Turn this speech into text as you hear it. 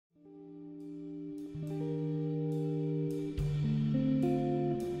Hello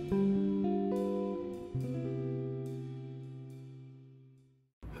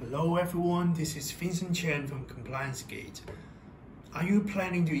everyone, this is Vincent Chen from Compliance Gate. Are you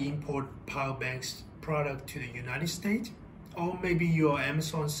planning to import Powerbank's product to the United States? Or maybe you're an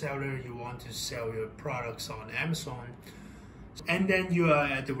Amazon seller, you want to sell your products on Amazon, and then you are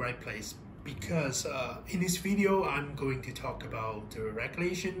at the right place. Because in this video, I'm going to talk about the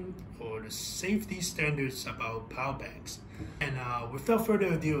regulation or the safety standards about Powerbanks. And without further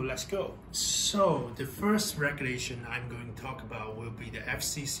ado, let's go. So the first regulation I'm going to talk about will be the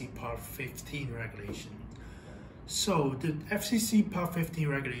FCC Part 15 regulation. So the FCC Part 15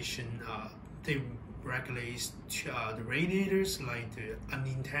 regulation, they regulate the radiators, like the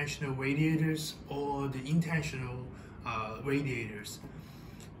unintentional radiators or the intentional radiators.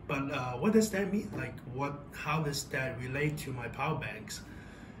 But what does that mean? Like, how does that relate to my Powerbanks?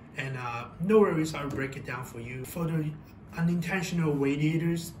 And no worries, I'll break it down for you. For the unintentional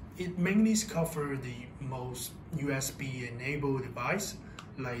radiators, it mainly covers the most USB-enabled device,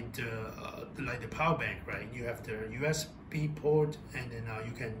 like the Powerbank, right? You have the USB port, and then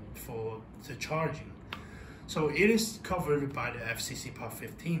you can for the charging. So it is covered by the FCC Part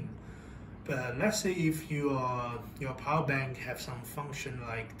 15. But let's say if your Powerbank have some function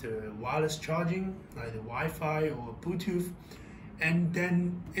like the wireless charging, like the Wi-Fi or Bluetooth, and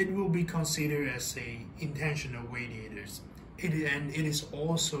then it will be considered as a intentional radiators. It is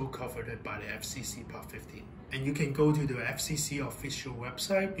also covered by the FCC Part 15. And you can go to the FCC official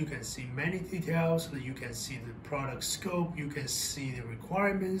website. You can see many details. You can see the product scope. You can see the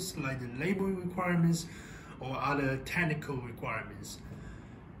requirements, like the labeling requirements or other technical requirements.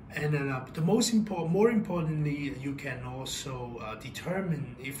 And then more importantly, you can also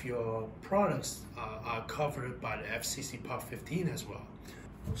determine if your products are covered by the FCC Part 15 as well.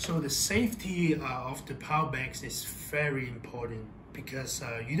 So the safety of the Powerbanks is very important because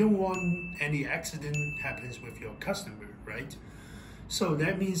you don't want any accident happens with your customer, right? So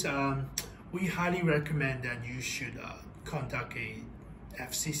that means we highly recommend that you should conduct a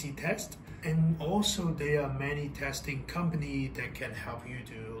FCC test. And also there are many testing companies that can help you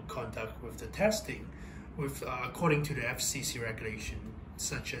to conduct with the testing with according to the FCC regulation,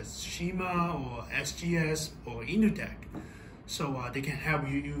 such as Shima or SGS or Inutech. So they can help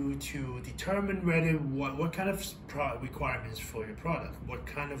you to determine whether what kind of requirements for your product, what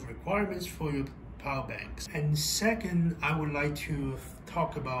kind of requirements for your Powerbanks. And second, I would like to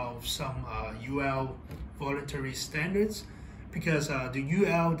talk about some UL voluntary standards, because the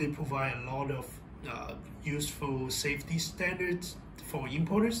UL, they provide a lot of useful safety standards for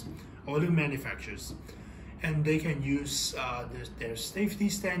importers or the manufacturers. And they can use their safety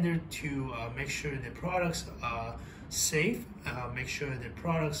standard to make sure the products are safe, make sure the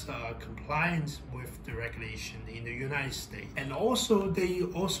products are compliant with the regulation in the United States. And also, they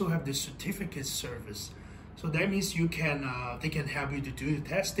also have the certificate service. So that means you can they can help you to do the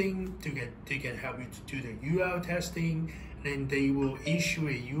testing, they can help you to do the UL testing, and they will issue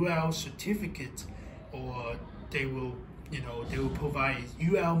a UL certificate, or they will provide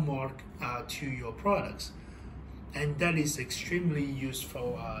UL mark to your products. And that is extremely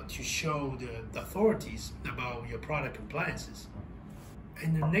useful to show the authorities about your product compliances.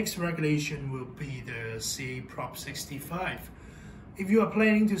 And the next regulation will be the CA Prop 65. If you are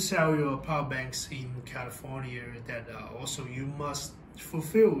planning to sell your Powerbanks in California, that also you must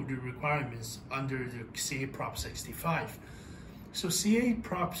fulfill the requirements under the CA Prop 65. So CA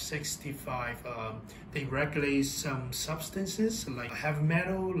Prop 65, they regulate some substances like heavy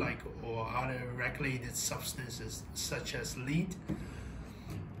metal, or other regulated substances such as lead.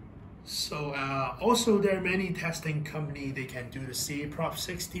 So also there are many testing companies, they can do the CA Prop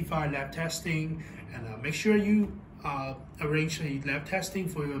 65 lab testing, and make sure you arrange a lab testing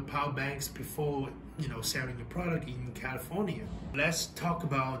for your Powerbanks before selling your product in California. Let's talk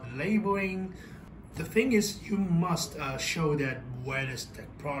about labeling. The thing is, you must show that where does the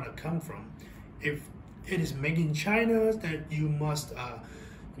product come from. If it is made in China, that you must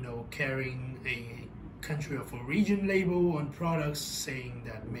carrying a country of origin label on products saying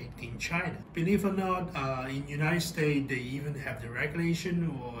that made in China. Believe it or not, in United States, they even have the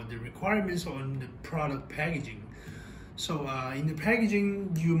regulation or the requirements on the product packaging. So in the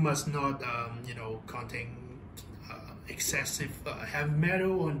packaging, you must not contain excessive heavy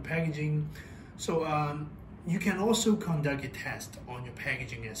metal on packaging. So you can also conduct a test on your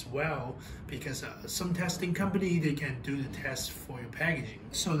packaging as well, because some testing company, they can do the test for your packaging.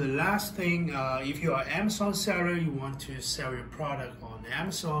 So the last thing, if you are an Amazon seller, you want to sell your product on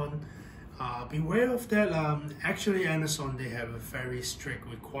Amazon, Beware of that. Actually, Amazon, they have a very strict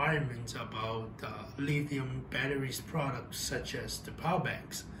requirements about lithium batteries products such as the power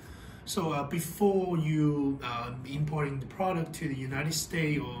banks. So before you importing the product to the United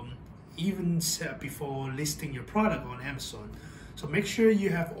States, or even before listing your product on Amazon, so make sure you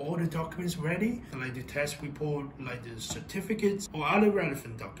have all the documents ready, like the test report, like the certificates, or other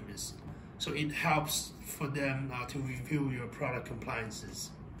relevant documents. So it helps for them to review your product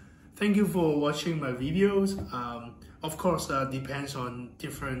compliances. Thank you for watching my videos. Of course, depends on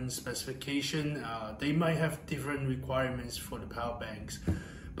different specification. They might have different requirements for the power banks.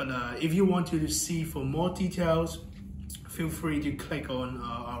 But if you want to see for more details, feel free to click on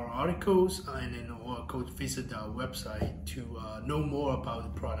our articles and then or go to visit our website to know more about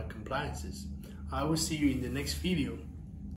the product compliances. I will see you in the next video.